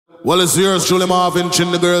Well, it's yours truly, Marvin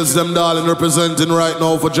Chin, the girls, them darling, representing right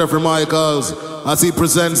now for Jeffrey Michaels as he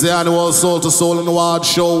presents the annual Soul to Soul and Award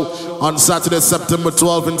show on Saturday, September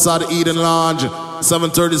 12th inside the Eden Lounge,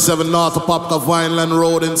 737 North of Popka Vineland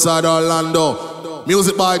Road inside Orlando.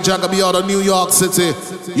 Music by Jacoby out of New York City.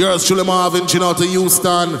 Yours truly, Marvin Chin out of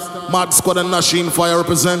Houston. Mad Squad and Nasheen Fire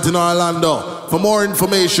representing Orlando. For more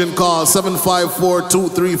information, call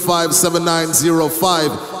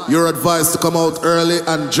 754-235-7905. You're advised to come out early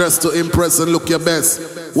and dress to impress and look your best.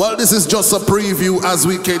 Well, this is just a preview as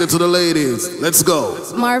we cater to the ladies. Let's go.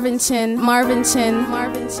 Marvin Chin, Marvin Chin,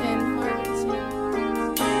 Marvin Chin, Marvin Chin.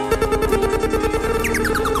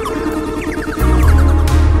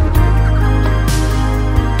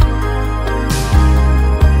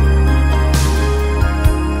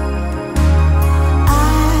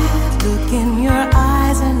 I look in your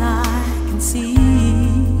eyes and I can see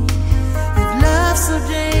you've loved so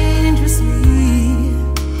dangerously.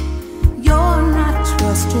 You're not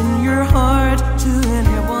trusting your heart to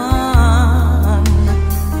anyone.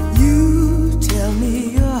 You tell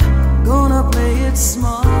me you're gonna play it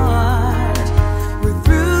smart. We're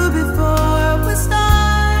through before we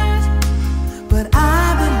start, but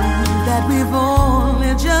I believe that we've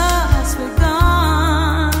only just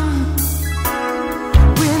begun.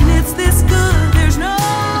 When it's this good, there's no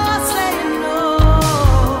saying no.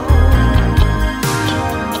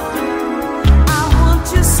 I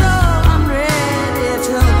want you so I'm ready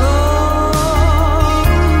to go.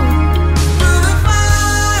 Through the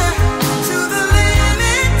fire, to the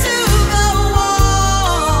limit, to the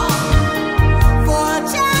wall. For a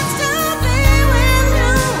chance to be with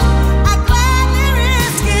you, I'd gladly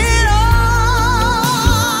risk it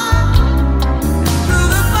all. Through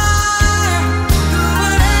the fire, through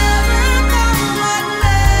whatever comes what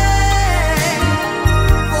may.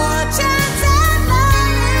 For a chance at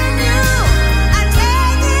loving you, I'd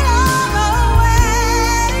take it all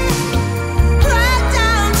away. Right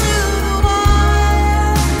down to the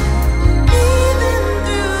wire, even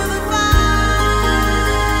through the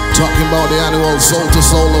fire. Talking about the annual Soul to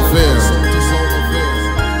Soul affair.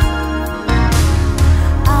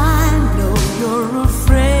 I know you're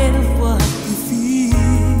afraid of what you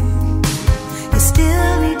feel. You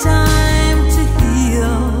still need time to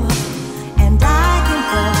heal, and I can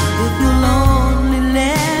help if you'll only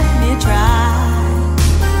let me try.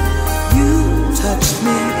 You touched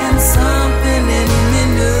me and something in me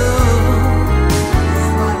knew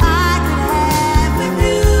what I could have with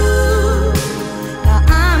you. Now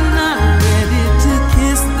I'm not ready to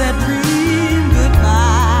kiss that dream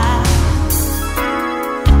goodbye.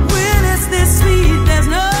 When it's this sweet, there's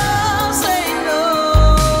no saying no.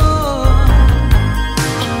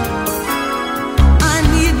 I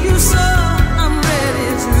need you so I'm ready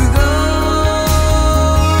to go.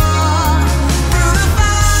 Through the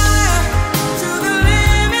fire, to the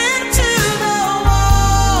limit, to the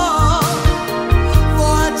wall.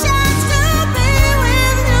 For a chance to be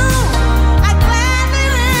with you, I'd gladly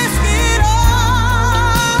risk it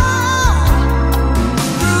all.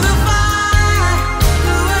 Through the fire,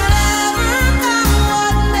 through whatever comes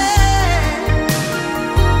what may.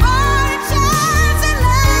 For a chance at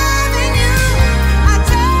loving you, I'd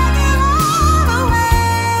take it all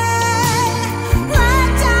away.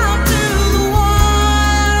 Right down to the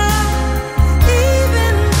wire,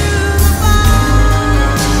 even through the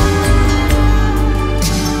fire.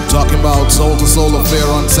 Talking about Soul to Soul affair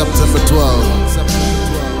on September 12th.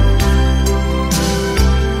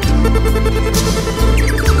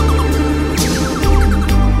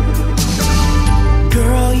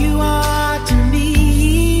 Girl, you are to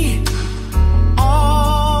me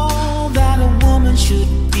all that a woman should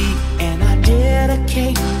be, and I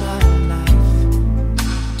dedicate my life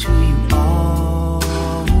to you always.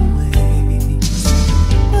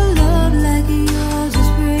 A love like yours is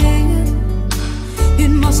rare. It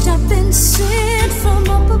must have been sent from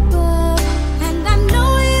up above, and I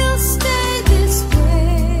know you'll stay this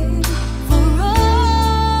way forever.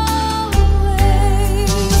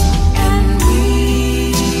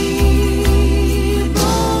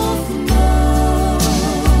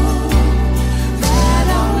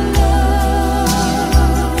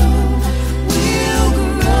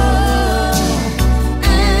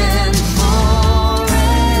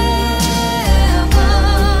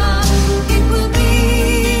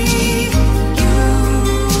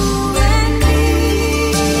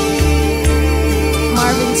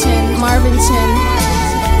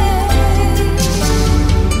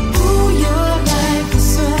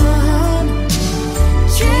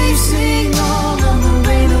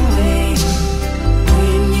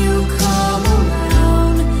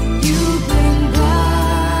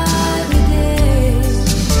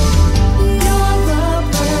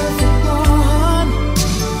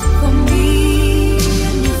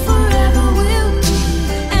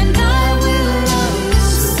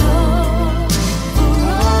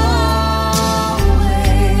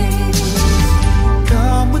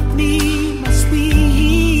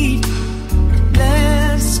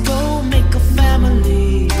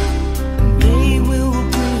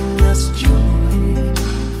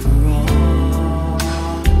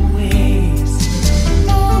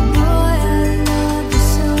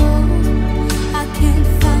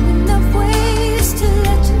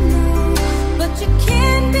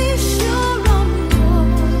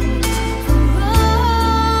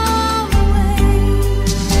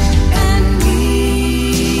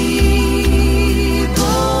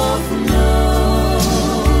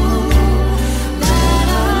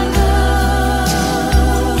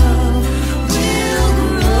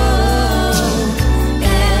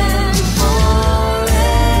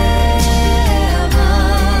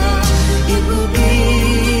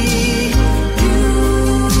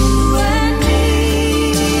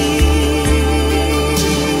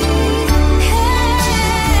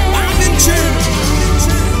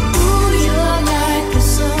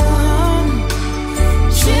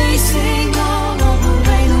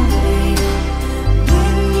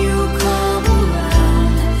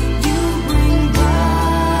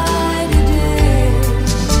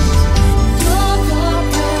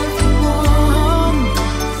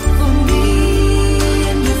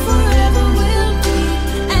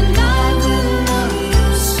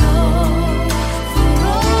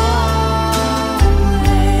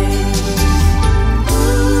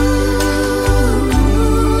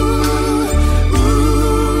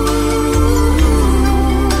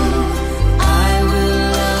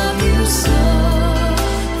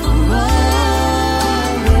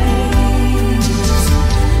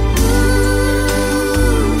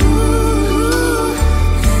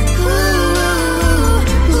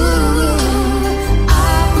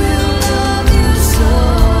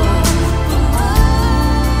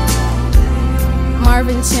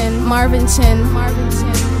 Chin, Marvin Chin.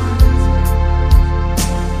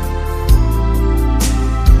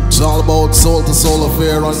 It's all about Soul to Soul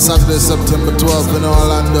affair on Saturday, September 12th in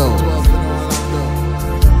Orlando.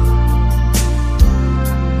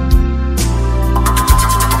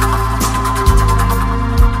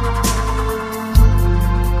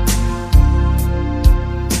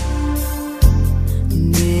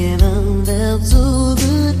 So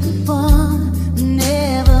good before,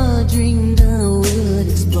 never dreamed I would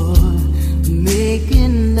explore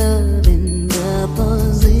making love in the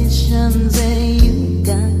positions that you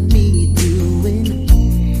got me doing.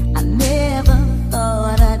 I never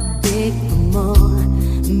thought I'd beg for more,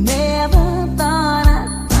 never thought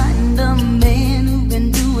I'd find a man who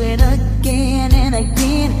can do it again and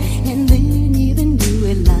again, and then even do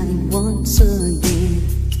it like once again.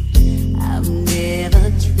 I've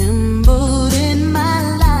never trembled in my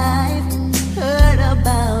life, heard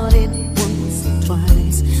about it once or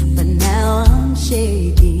twice, but now I'm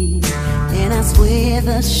shaking, and I swear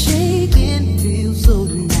the shaking feels so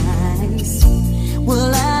nice.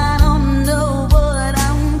 Well, I don't know what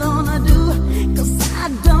I'm gonna do, 'cause I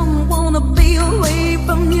don't wanna be away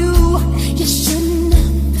from you. You shouldn't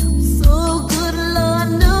have felt so good, Lord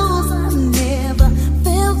knows I never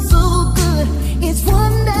felt so good. It's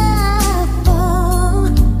wonderful.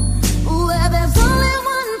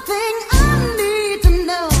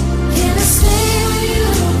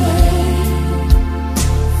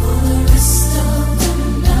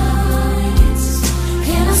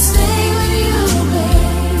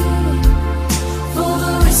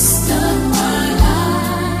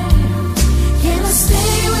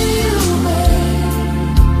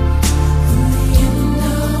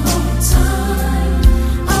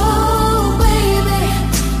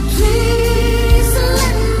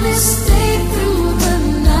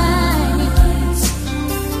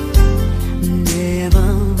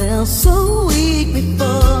 So weak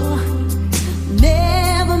before,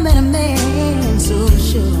 never met a man so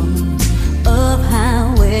sure of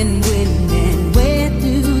how and when and where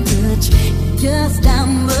to touch, just how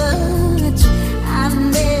much. I've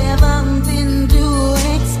never been to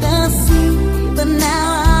ecstasy, but now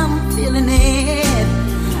I'm feeling it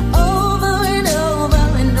over and over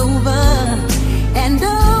and over and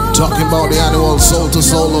over. Talking about the annual Soul to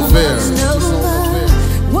Soul affair.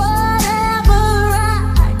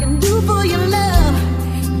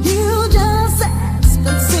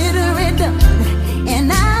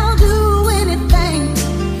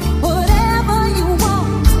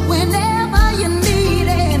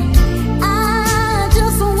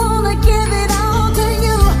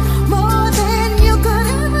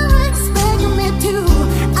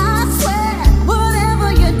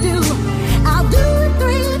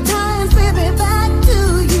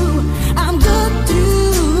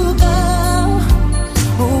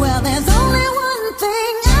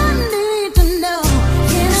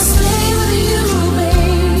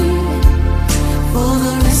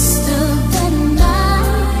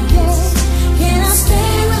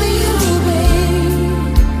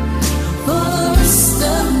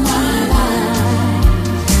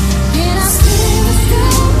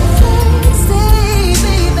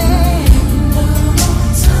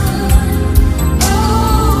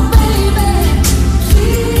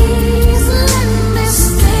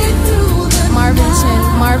 Marvin Chin,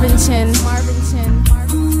 Marvin Chin, Marvin Chin.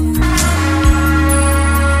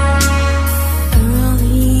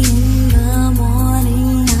 Early in the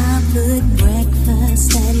morning, I put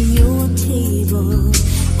breakfast at your table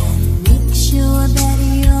and make sure that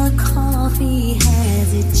your coffee has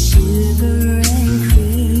its sugar and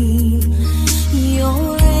cream.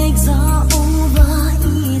 Your eggs are over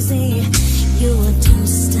easy, you're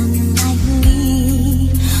toasting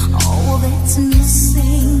lightly. All that's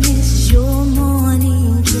missing is your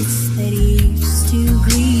morning kiss that you used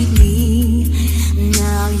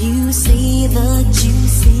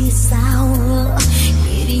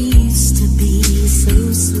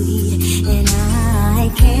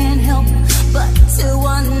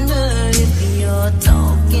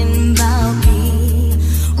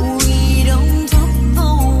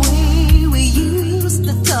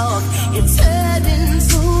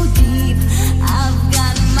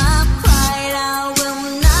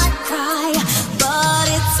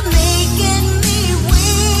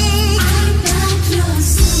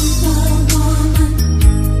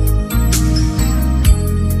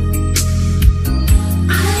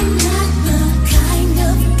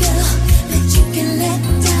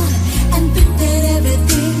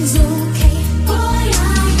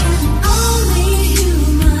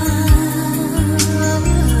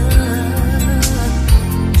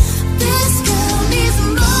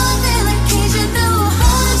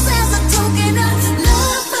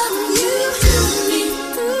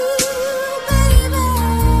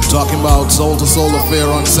Talking about Soul to Soul Affair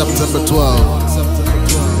on September 12th.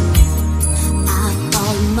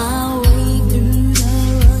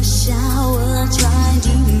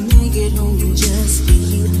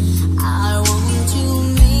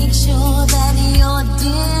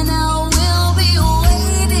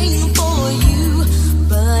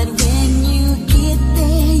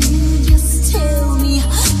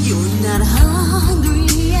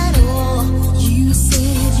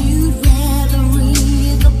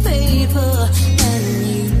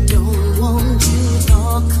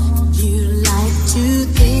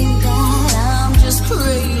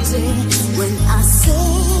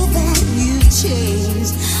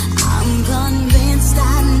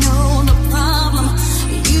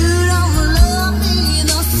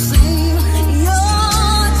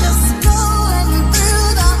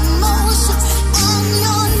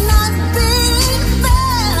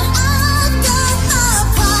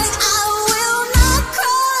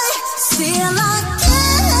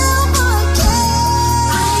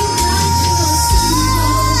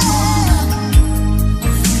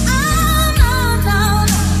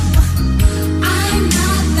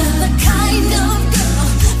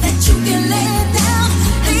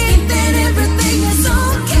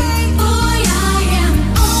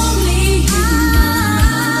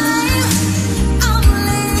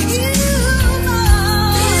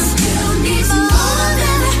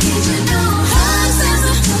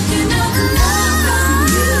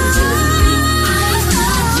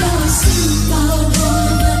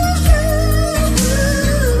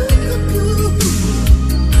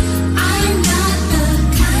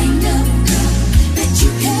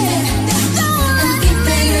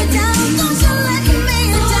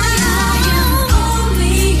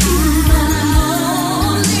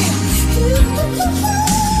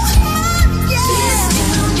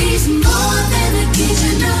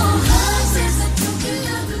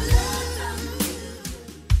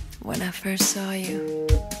 When I first saw you,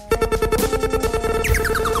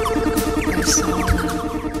 I saw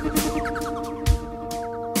love.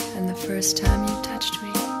 And the first time you touched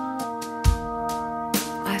me,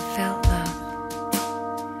 I felt love.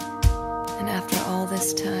 And after all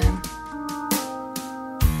this time,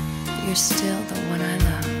 you're still the one I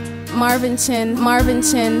love. Marvin Chin, Marvin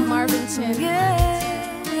Chin, Marvin Chin. Yeah,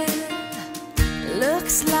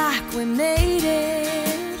 looks like we made it.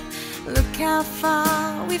 Look how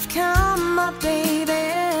far we've come, my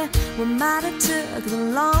baby. We might have took the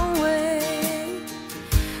long way.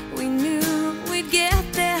 We knew we'd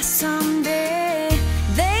get there someday.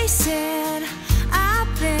 They said, I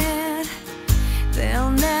bet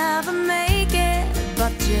they'll never make it.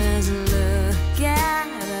 But just look at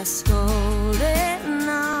us holding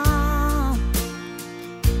on.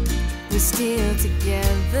 We're still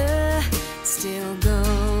together, still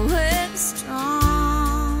going strong.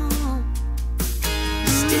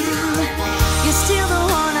 You're still the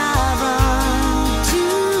one I run to,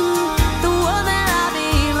 the one that I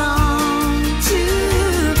belong to.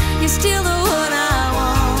 You're still the one I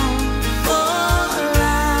want for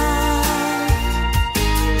life.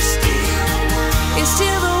 You're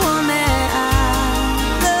still the one that I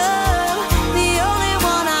love, the only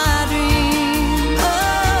one I dream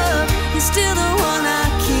of. You're still the one I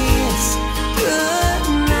kiss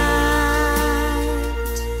goodnight.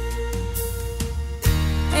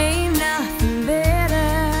 Ain't nothing better.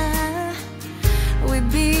 We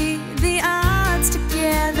beat the odds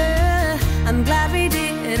together. I'm glad we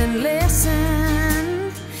didn't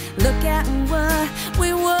listen. Look at what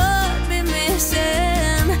we would be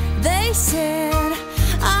missing. They said,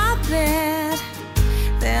 I bet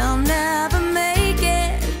they'll never make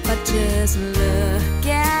it. But just look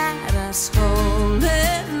at us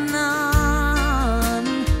holding on.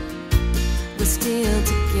 We're still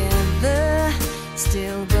together,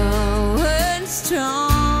 still going strong.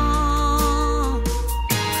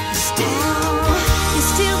 You're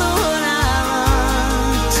still the one I run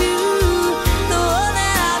to, the one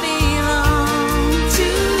that I belong to.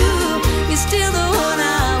 You're still the one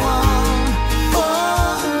I want for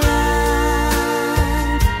life.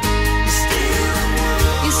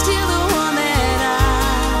 You're still the one that I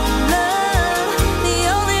love, the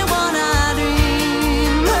only one I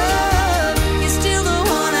dream of. You're still the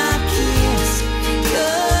one I kiss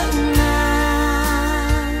goodnight.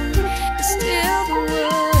 You're still the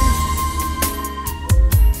one.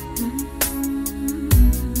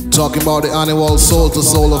 Talking about the annual Soul to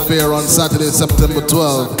Soul Affair on Saturday, September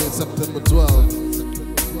 12th.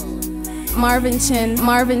 Marvin Chin,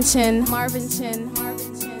 Marvin Chin, Marvin Chin,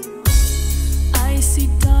 Marvin Chin. I see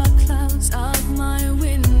dark clouds out my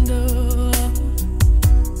window.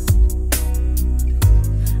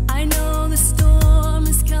 I know the storm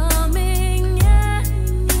is coming.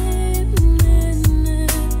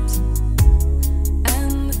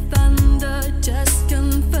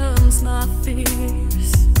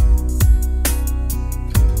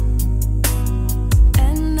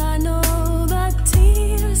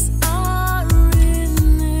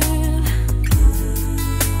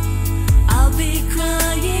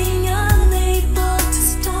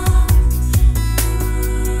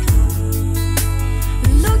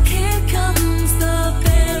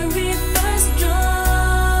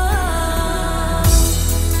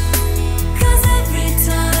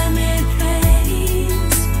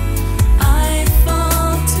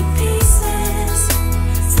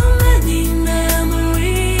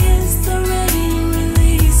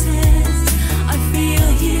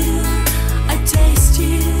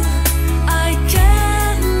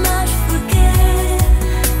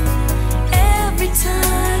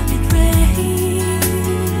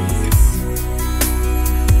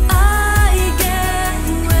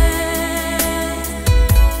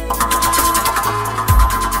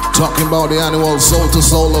 Talking about the annual Soul to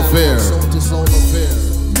Soul affair.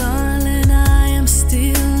 Darling, I am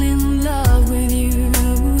still in love with you.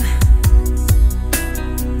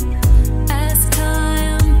 As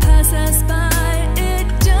time passes by, it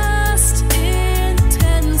just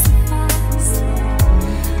intensifies.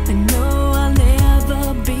 I know I'll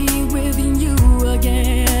never be with you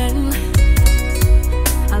again.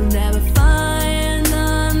 I'll never find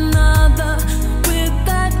another with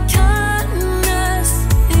that kindness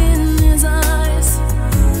in his eyes.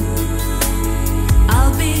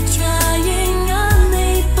 I'll be trying,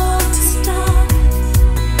 unable to stop.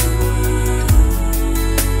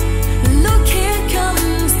 Look, here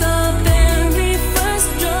comes the very first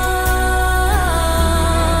drop.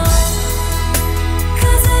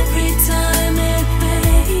 'Cause every time it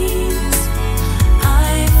fades,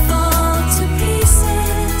 I fall to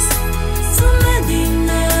pieces. So many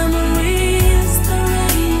memories the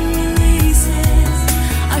rain releases.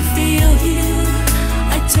 I feel you,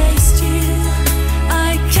 I taste you,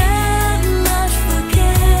 I cannot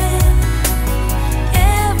forget.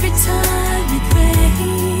 Every time it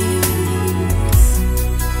fades,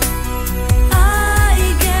 I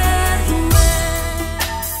get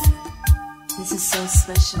wet. This is so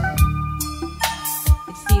special.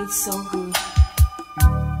 It feels so good.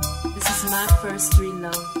 This is my first real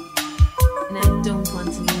love, and I don't want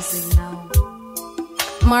to lose it now.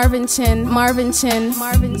 Marvin Chin, Marvin Chin,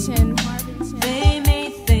 Marvin Chin, Marvin Chin. They may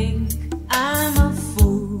think I'm a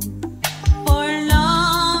fool for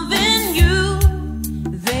loving you.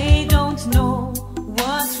 They don't know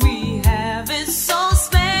what we have is so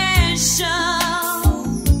special.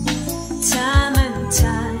 Time and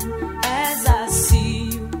time as I see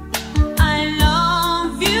you, I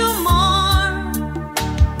love you more.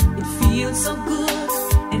 It feels so good,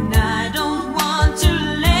 and I don't want to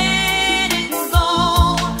let it go.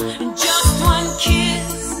 Just one kiss,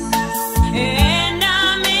 and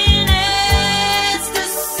I'm in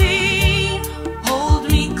ecstasy. Hold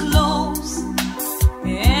me close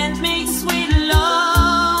and make sweet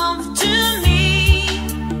love to me.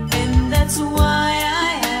 And that's why I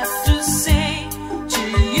have to say to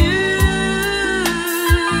you,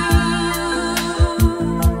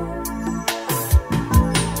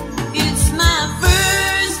 it's my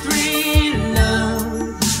first real love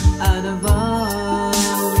out of all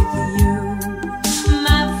with you.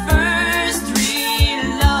 My first real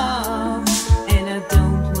love, and I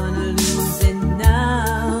don't wanna lose it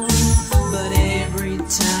now. But every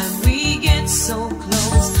time we get so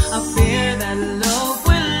close, I fear that love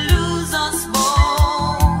will lose us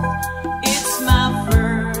both. It's my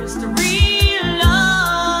first real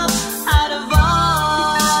love out of all.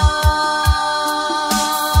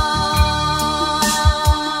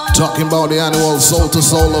 Talking about the annual Soul to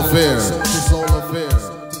Soul affair.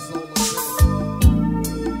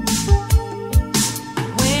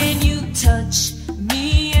 When you touch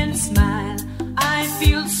me and smile, I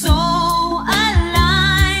feel so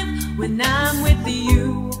alive. When I'm with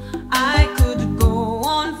you, I could go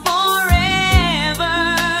on forever.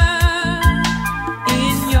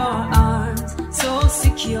 In your arms, so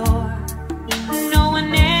secure, no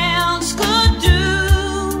one else could do.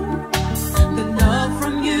 The love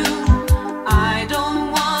from you, I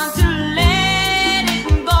don't want to let it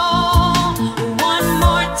go. One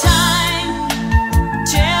more time,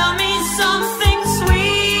 tell me something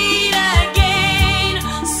sweet again.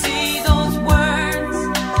 Say those words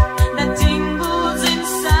that tingles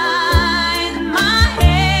inside my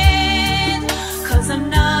head. 'Cause I'm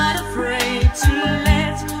not afraid to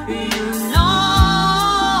let you know.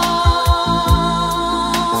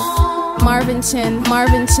 Marvin Chin,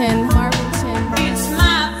 Marvin Chin, Marvin Chin. It's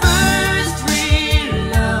my first real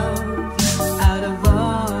love out of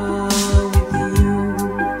all with you.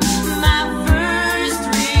 My first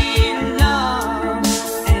real love,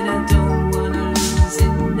 and I don't wanna lose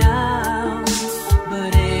it now.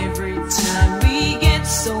 But every time we get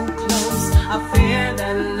so close, I fear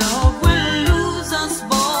that love will lose us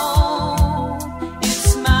both.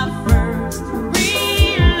 It's my first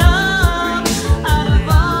real love out of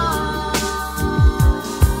all.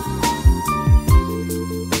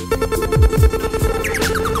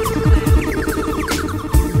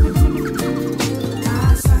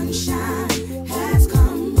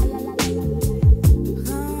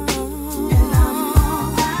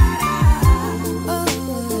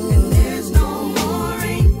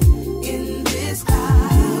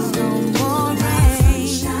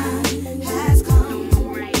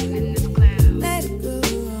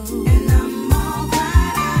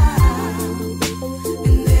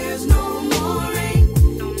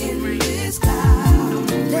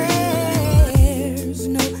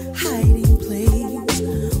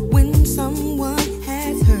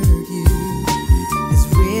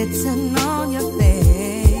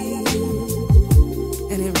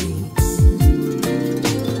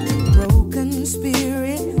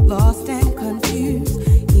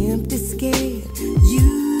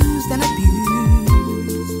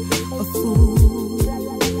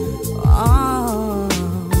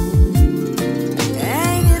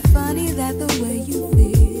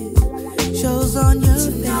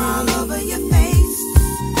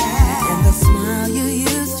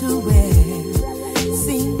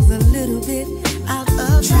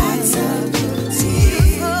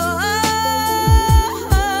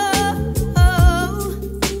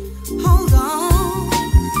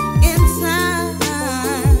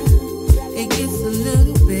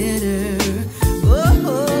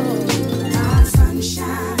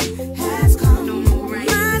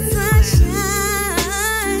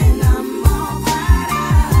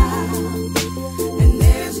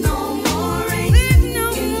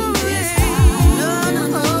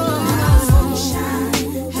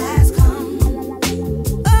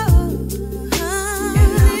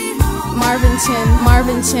 Chin,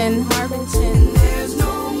 Marvin Chin, Marvin Chin. There's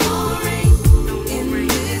no more rain in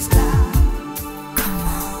this cloud.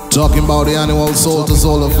 Talking about the annual soul to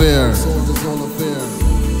soul affair.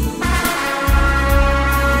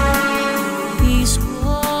 These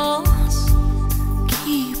walls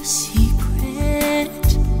keep a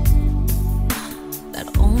secret that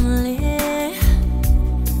only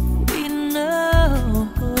we know.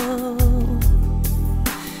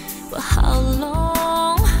 But how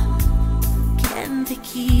long can they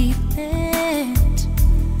keep it?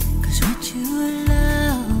 'Cause when two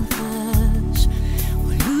lovers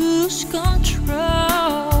will lose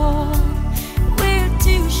control, we're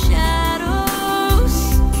two shadows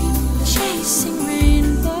chasing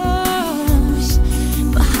rainbows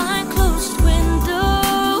behind closed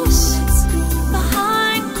windows,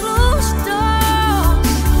 behind closed doors.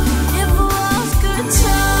 If walls could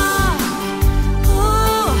talk,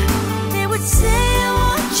 oh, they would say I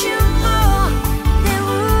want you more. They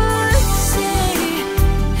would say,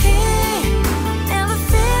 hey, never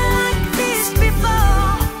felt like this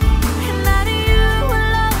before, and that you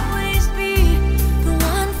will always be the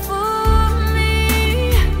one for me.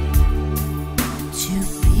 Two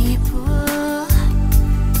people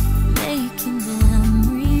making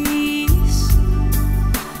memories,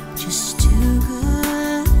 just too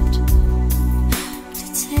good to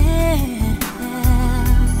tell.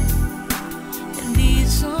 And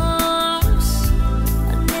these arms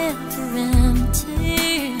are never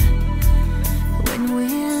empty when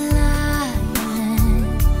we're lying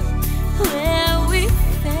where we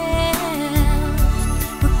fell.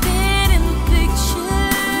 We're painting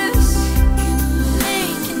pictures,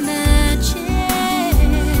 making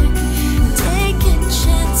magic, taking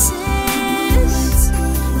chances,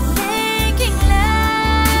 making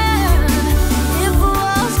love. If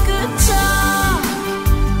walls could talk,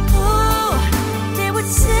 oh, they would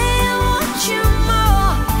say I want you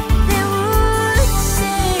more. They would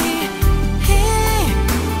say, hey,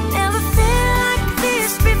 never felt like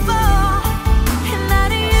this before, and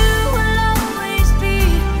that you will always be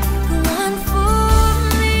the one for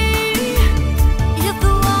me. If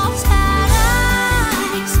the walls had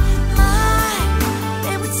eyes,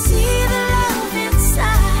 they would see the love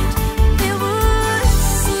inside. They would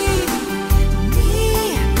see me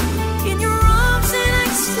in your arms in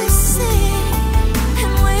ecstasy,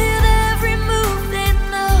 and with every move they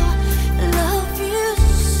know I love you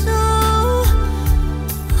so.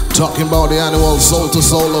 Talking about the annual soul to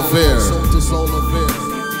soul affair.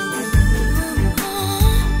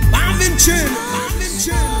 Marvin Chin.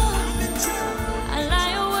 I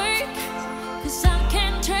lie awake 'cause I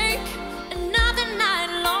can't take another night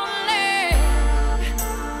lonely.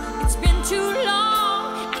 It's been too long,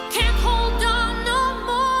 I can't hold on no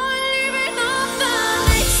more. Leaving on the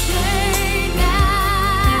next day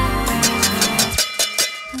night.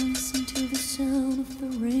 I listen to the sound of the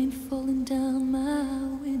rain falling down my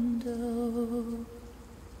window,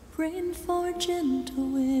 praying for a gentle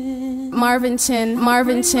wind. Marvin Chin,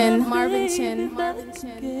 Marvin Chin, Marvin Chin, Marvin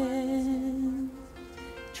Chin. Again.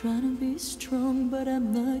 Trying to be strong, but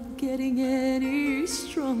I'm not getting any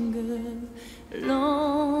stronger.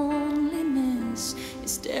 Loneliness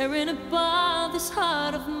is tearing apart this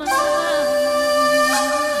heart of mine.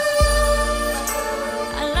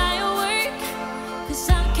 I lie awake 'cause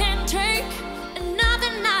I can't take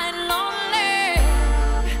another night lonely.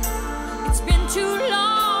 It's been too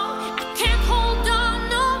long, I can't hold on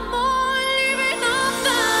no more. Leaving on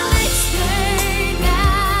the next day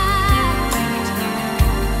night,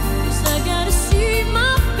 'cause I gotta see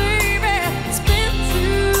my baby. It's been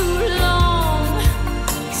too long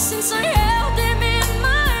since I held him in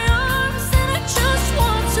my arms, and I just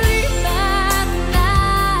want to leave that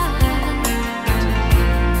night.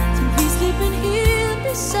 So he's sleeping here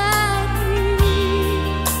beside me,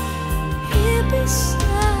 here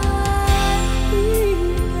beside me.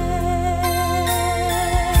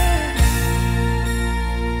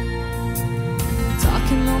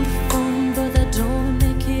 Talking on the phone, but that don't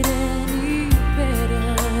make it any better.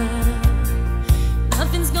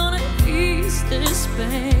 Nothing's gonna ease this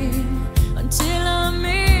pain until I'm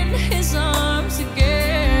in his arms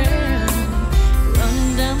again.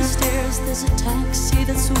 Running down the stairs, there's a taxi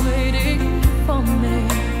that's waiting for me.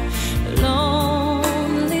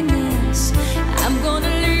 Loneliness, I'm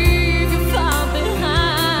gonna leave you far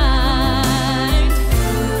behind.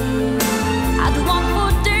 I'd walk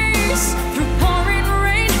for days through pouring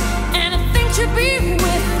rain, and I think to be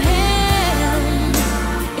with him.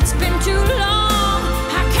 It's been too long,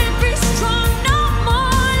 I can't be strong no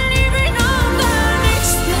more. Leaving on the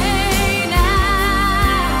next day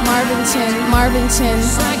night. Marvin Chin, Marvin Chin.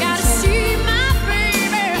 So I gotta see my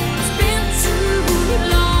baby. It's been too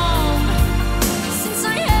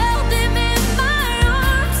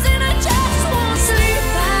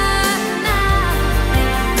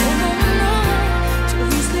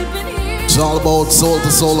all about soul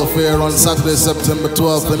to soul affair on Saturday, September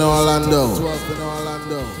 12th in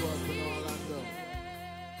Orlando.